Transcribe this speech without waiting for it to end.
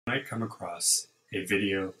Might come across a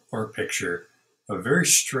video or a picture of a very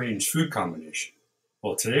strange food combination.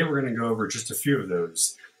 Well, today we're going to go over just a few of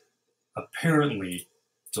those apparently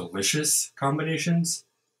delicious combinations.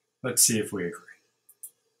 Let's see if we agree.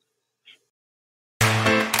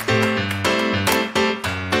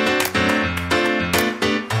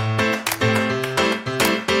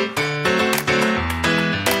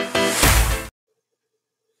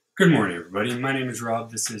 Good morning, everybody. My name is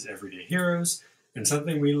Rob. This is Everyday Heroes, and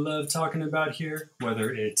something we love talking about here,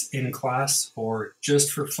 whether it's in class or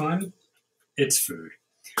just for fun, it's food.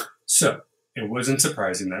 So, it wasn't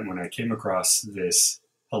surprising that when I came across this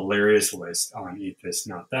hilarious list on Eat This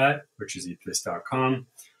Not That, which is eatthis.com,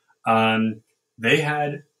 they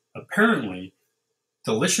had apparently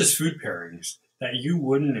delicious food pairings that you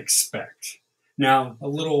wouldn't expect. Now, a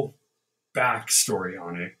little backstory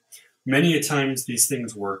on it. Many a times these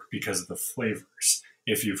things work because of the flavors.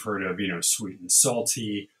 If you've heard of, sweet and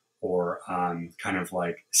salty, or kind of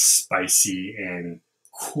like spicy and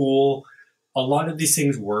cool, a lot of these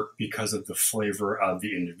things work because of the flavor of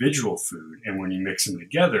the individual food. And when you mix them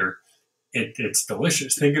together, it's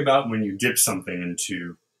delicious. Think about when you dip something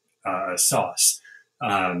into a sauce.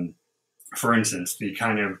 For instance, the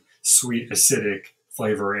kind of sweet, acidic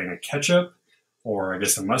flavor in a ketchup, or I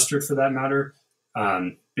guess a mustard for that matter,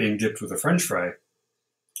 being dipped with a French fry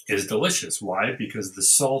is delicious. Why? Because the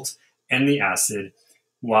salt and the acid,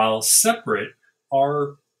 while separate,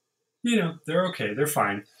 are, they're okay, they're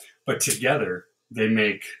fine. But together, they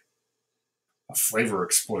make a flavor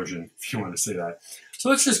explosion, if you want to say that. So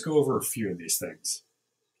let's just go over a few of these things.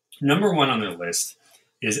 Number one on their list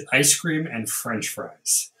is ice cream and French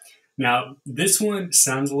fries. Now, this one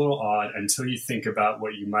sounds a little odd until you think about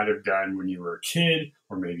what you might have done when you were a kid,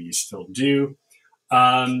 or maybe you still do.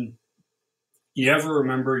 You ever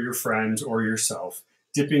remember your friends or yourself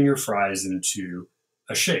dipping your fries into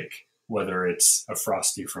a shake, whether it's a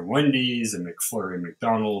Frosty from Wendy's, a McFlurry at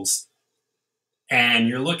McDonald's, and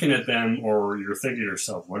you're looking at them or you're thinking to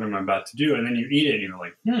yourself, what am I about to do? And then you eat it and you're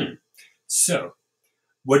like, So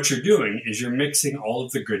what you're doing is you're mixing all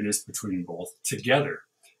of the goodness between both together.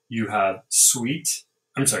 You have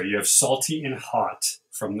you have salty and hot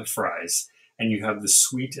from the fries, and you have the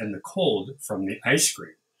sweet and the cold from the ice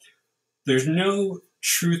cream. There's no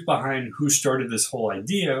truth behind who started this whole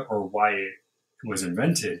idea or why it was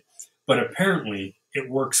invented, but apparently it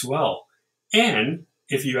works well. And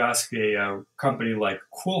if you ask a company like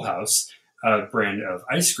Cool House, a brand of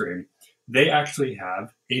ice cream, they actually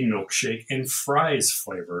have a milkshake and fries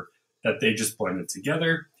flavor that they just blended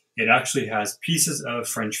together. It actually has pieces of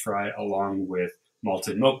French fry along with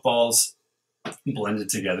malted milk balls blended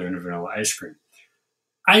together in a vanilla ice cream.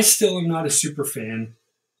 I still am not a super fan,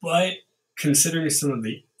 but considering some of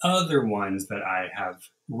the other ones that I have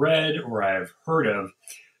read or I have heard of,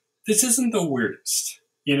 this isn't the weirdest.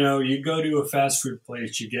 You go to a fast food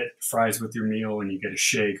place, you get fries with your meal, and you get a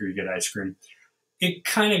shake or you get ice cream. It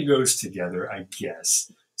kind of goes together, I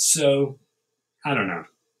guess. So, I don't know.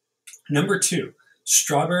 Number two,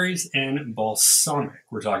 strawberries and balsamic.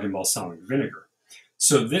 We're talking balsamic vinegar.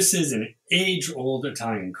 So this is an age-old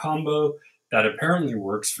Italian combo that apparently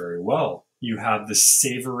works very well. You have the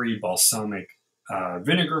savory balsamic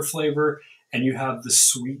vinegar flavor, and you have the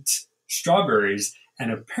sweet strawberries,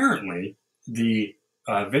 and apparently the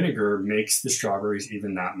vinegar makes the strawberries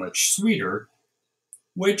even that much sweeter,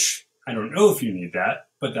 which I don't know if you need that,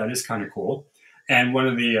 but that is kind of cool. And one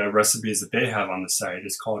of the recipes that they have on the site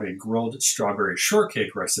is called a grilled strawberry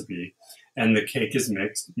shortcake recipe, and the cake is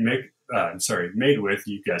made with,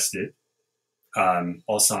 you guessed it,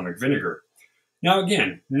 balsamic vinegar. Now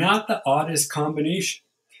again, not the oddest combination.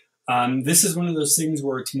 This is one of those things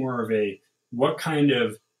where it's more of a, what kind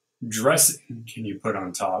of dressing can you put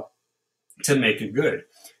on top to make it good?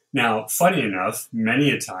 Now, funny enough, many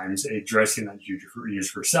a times a dressing that you use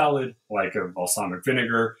for salad, like a balsamic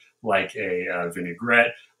vinegar, like a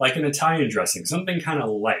vinaigrette, like an Italian dressing, something kind of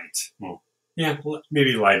light. Well, yeah,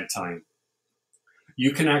 maybe light Italian.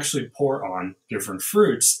 You can actually pour on different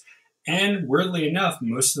fruits, and weirdly enough,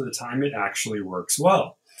 most of the time it actually works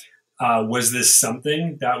well. Was this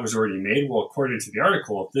something that was already made? Well, according to the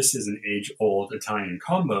article, if this is an age-old Italian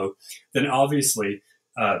combo, then obviously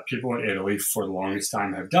people in Italy for the longest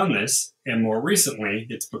time have done this, and more recently,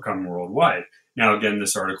 it's become worldwide. Now, again,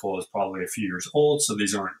 this article is probably a few years old, so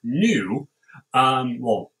these aren't new.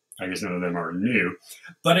 Well, I guess none of them are new.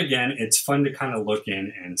 But again, it's fun to kind of look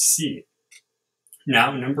in and see.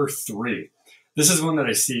 Now, number three. This is one that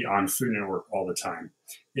I see on Food Network all the time.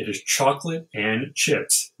 It is chocolate and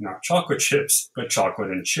chips. Not chocolate chips, but chocolate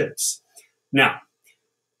and chips. Now,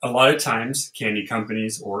 A lot of times, candy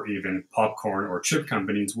companies or even popcorn or chip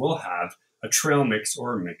companies will have a trail mix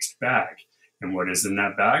or a mixed bag. And what is in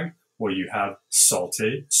that bag? Well, you have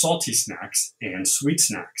salty snacks and sweet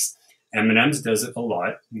snacks. M&M's does it a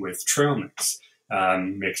lot with trail mix,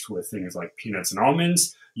 mixed with things like peanuts and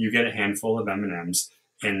almonds. You get a handful of M&M's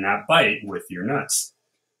in that bite with your nuts.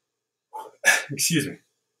 Excuse me.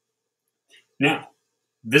 Now,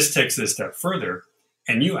 this takes it a step further,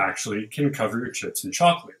 and you actually can cover your chips in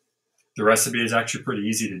chocolate. The recipe is actually pretty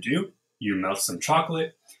easy to do. You melt some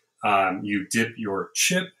chocolate, you dip your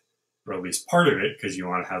chip, or at least part of it, because you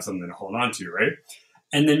want to have something to hold on to, right?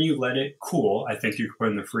 And then you let it cool. I think you can put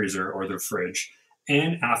it in the freezer or the fridge.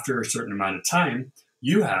 And after a certain amount of time,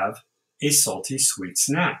 you have a salty sweet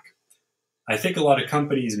snack. I think a lot of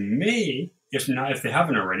companies may, if they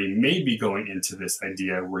haven't already, may be going into this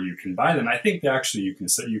idea where you can buy them. I think actually you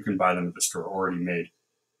can buy them at the store already made.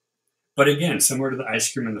 But again, similar to the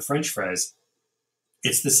ice cream and the French fries,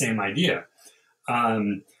 it's the same idea.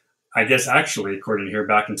 I guess actually, according to here,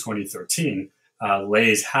 back in 2013,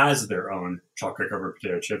 Lay's has their own chocolate covered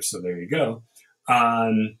potato chips. So there you go.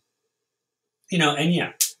 And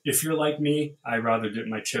yeah, if you're like me, I'd rather dip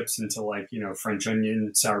my chips into French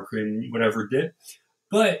onion, sour cream, whatever dip.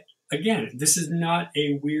 But again, this is not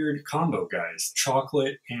a weird combo, guys.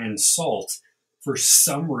 Chocolate and salt, for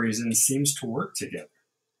some reason, seems to work together.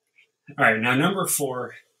 All right, now number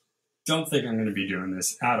 4, don't think I'm going to be doing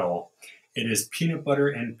this at all. It is peanut butter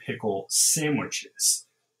and pickle sandwiches.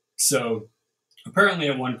 So apparently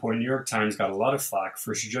at one point, New York Times got a lot of flack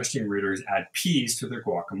for suggesting readers add peas to their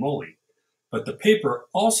guacamole. But the paper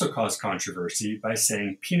also caused controversy by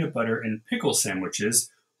saying peanut butter and pickle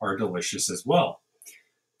sandwiches are delicious as well.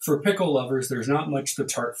 For pickle lovers, there's not much the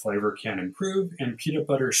tart flavor can improve, and peanut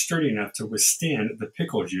butter is sturdy enough to withstand the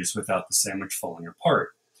pickle juice without the sandwich falling apart.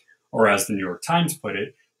 Or as the New York Times put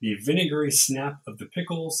it, the vinegary snap of the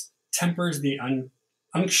pickles tempers the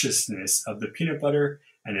unctuousness of the peanut butter,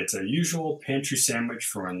 and it's a usual pantry sandwich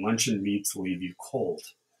for when luncheon meats leave you cold.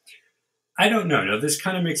 I don't know. Now, this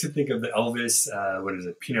kind of makes me think of the Elvis,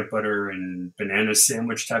 peanut butter and banana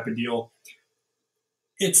sandwich type of deal.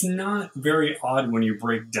 It's not very odd when you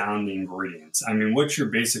break down the ingredients. I mean, what you're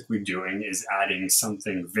basically doing is adding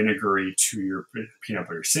something vinegary to your peanut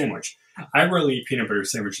butter sandwich. I rarely eat peanut butter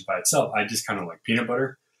sandwiches by itself. I just kind of like peanut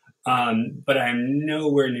butter. But I'm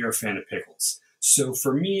nowhere near a fan of pickles. So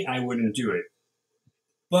for me, I wouldn't do it.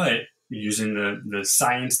 But using the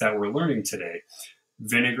science that we're learning today,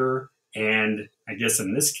 vinegar and I guess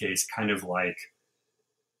in this case, kind of like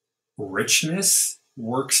richness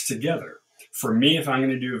works together. For me, if I'm going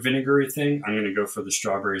to do a vinegary thing, I'm going to go for the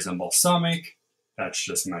strawberries and balsamic. That's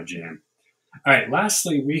just my jam. All right,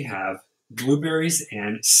 lastly, we have blueberries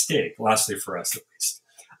and steak. Lastly, for us at least.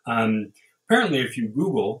 Apparently, if you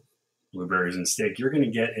Google blueberries and steak, you're going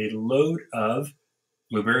to get a load of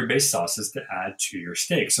blueberry-based sauces to add to your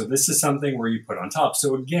steak. So this is something where you put on top.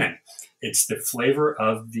 So again, it's the flavor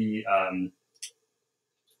of the,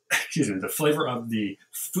 the flavor of the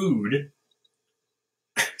food.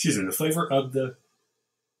 The flavor of the,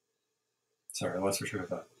 sorry, I lost my train of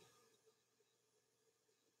thought.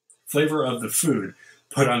 Flavor of the food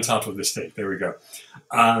put on top of the steak. There we go.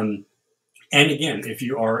 And again, if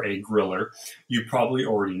you are a griller, you probably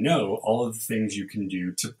already know all of the things you can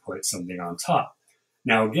do to put something on top.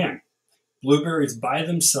 Now, again, blueberries by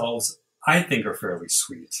themselves, I think, are fairly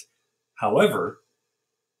sweet. However,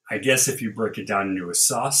 I guess if you break it down into a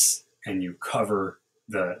sauce and you cover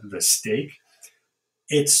the steak,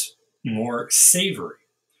 it's more savory.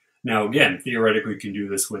 Now, again, theoretically, you can do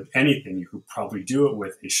this with anything. You could probably do it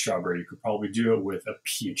with a strawberry. You could probably do it with a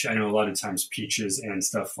peach. I know a lot of times peaches and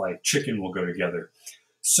stuff like chicken will go together.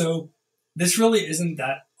 So this really isn't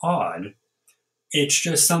that odd. It's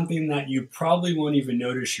just something that you probably won't even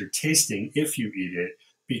notice you're tasting if you eat it,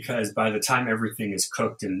 because by the time everything is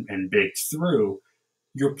cooked and baked through,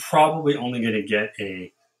 you're probably only going to get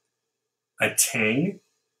a tang,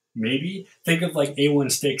 maybe. Think of like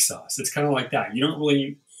A1 steak sauce. It's kind of like that. You're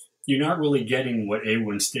not really getting what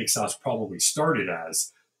A1 steak sauce probably started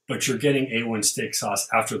as, but you're getting A1 steak sauce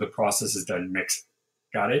after the process is done mixing.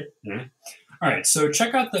 Got it? Yeah. All right. So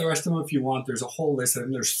check out the rest of them if you want. There's a whole list. I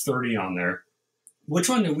think there's 30 on there. Which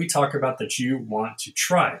one did we talk about that you want to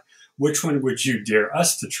try? Which one would you dare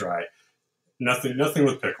us to try? Nothing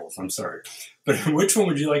with pickles. I'm sorry. But which one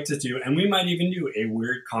would you like to do? And we might even do a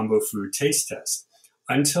weird combo food taste test.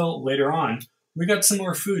 Until later on, we got some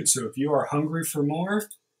more food. So if you are hungry for more,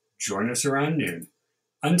 join us around noon.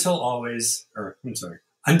 Until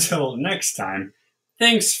next time,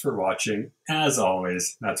 thanks for watching. As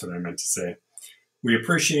always, that's what I meant to say. We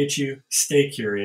appreciate you. Stay curious.